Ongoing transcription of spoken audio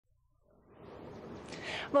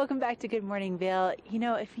Welcome back to Good Morning Vail. You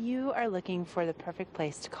know, if you are looking for the perfect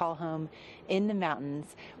place to call home in the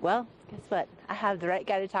mountains, well, guess what? I have the right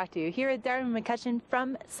guy to talk to here at Dawin McCutcheon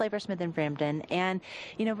from Slifer Smith in Frampton. And,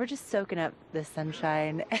 you know, we're just soaking up the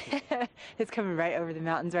sunshine. It's coming right over the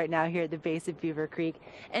mountains right now here at the base of Beaver Creek.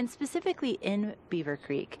 And specifically in Beaver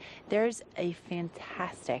Creek, there's a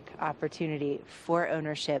fantastic opportunity for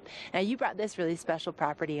ownership. Now, you brought this really special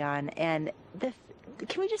property on, and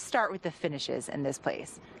can we just start with the finishes in this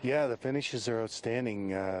place? Yeah, the finishes are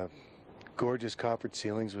outstanding. Gorgeous coppered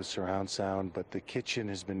ceilings with surround sound, but the kitchen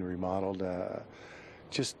has been remodeled.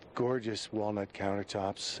 Just gorgeous walnut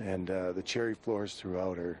countertops, and the cherry floors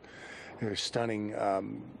throughout are stunning.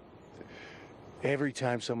 Every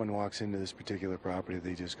time someone walks into this particular property,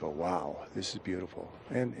 they just go, wow, this is beautiful.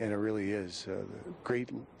 And it really is. Great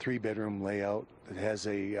 3-bedroom layout. It has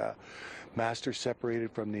a master separated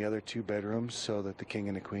from the other 2 bedrooms so that the king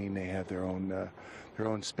and the queen, they have their own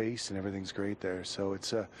space, and everything's great there. So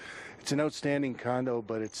it's an outstanding condo,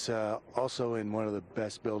 but it's also in one of the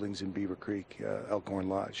best buildings in Beaver Creek, Elkhorn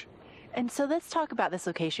Lodge. And so let's talk about this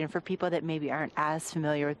location for people that maybe aren't as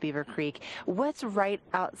familiar with Beaver Creek. What's right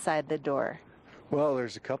outside the door? Well,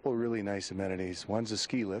 there's a couple really nice amenities. One's a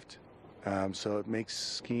ski lift, so it makes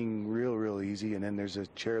skiing real easy. And then there's a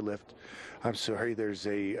there's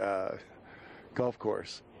a golf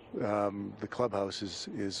course. The clubhouse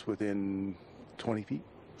is within 20 feet.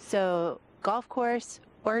 So golf course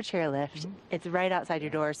or chairlift, It's right outside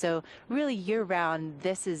your door. So really year-round,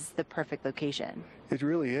 this is the perfect location. It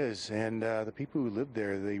really is, and the people who live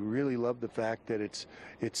there, they really love the fact that it's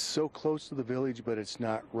so close to the village, but it's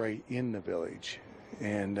not right in the village.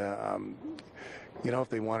 And you know, if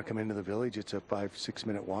they want to come into the village, it's a 5-6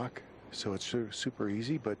 minute walk, so it's super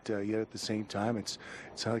easy. But yet at the same time, it's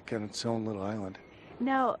like on its own little island.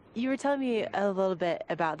 Now, you were telling me a little bit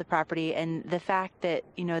about the property and the fact that,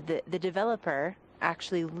 you know, the developer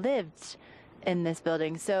actually lived in this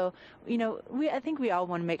building. So, you know, I think we all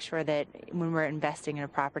want to make sure that when we're investing in a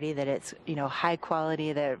property that it's, you know, high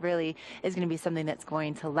quality, that it really is going to be something that's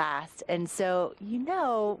going to last. And so, you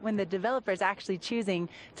know, when the developer is actually choosing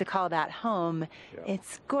to call that home,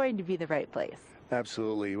 it's going to be the right place.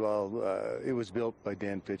 Absolutely. Well, it was built by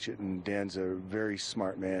Dan Fitchett, and Dan's a very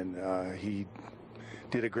smart man. He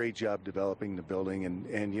did a great job developing the building,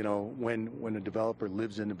 and you know, when a developer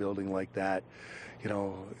lives in a building like that, you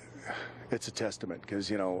know, it's a testament,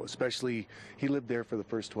 because, you know, especially he lived there for the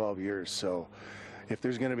first 12 years, so if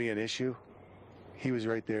there's going to be an issue, he was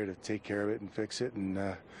right there to take care of it and fix it. And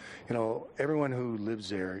you know, everyone who lives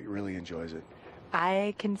there really enjoys it.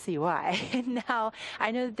 I can see why. Now,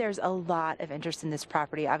 I know that there's a lot of interest in this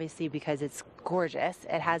property, obviously, because it's gorgeous.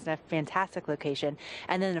 It has a fantastic location.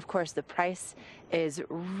 And then, of course, the price is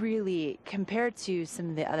really, compared to some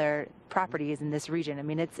of the other properties in this region, I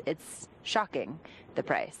mean, it's shocking, the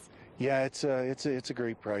price. Yeah, it's a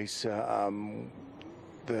great price.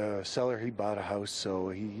 The seller, he bought a house, so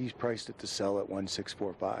he's priced it to sell at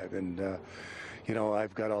 1,645. And, you know,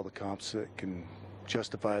 I've got all the comps that can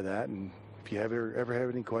justify that. And if you ever have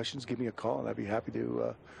any questions, give me a call, and I'd be happy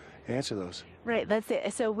to answer those. Right, that's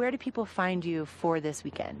it. So where do people find you for this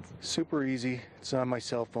weekend? Super easy. It's on my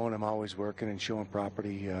cell phone. I'm always working and showing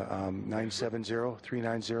property.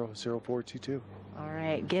 970-390-0422. All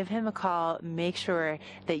right, give him a call. Make sure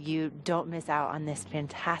that you don't miss out on this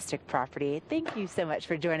fantastic property. Thank you so much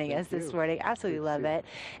for joining us this morning. Absolutely love it.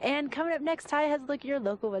 And coming up next, Ty has a look at your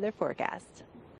local weather forecast.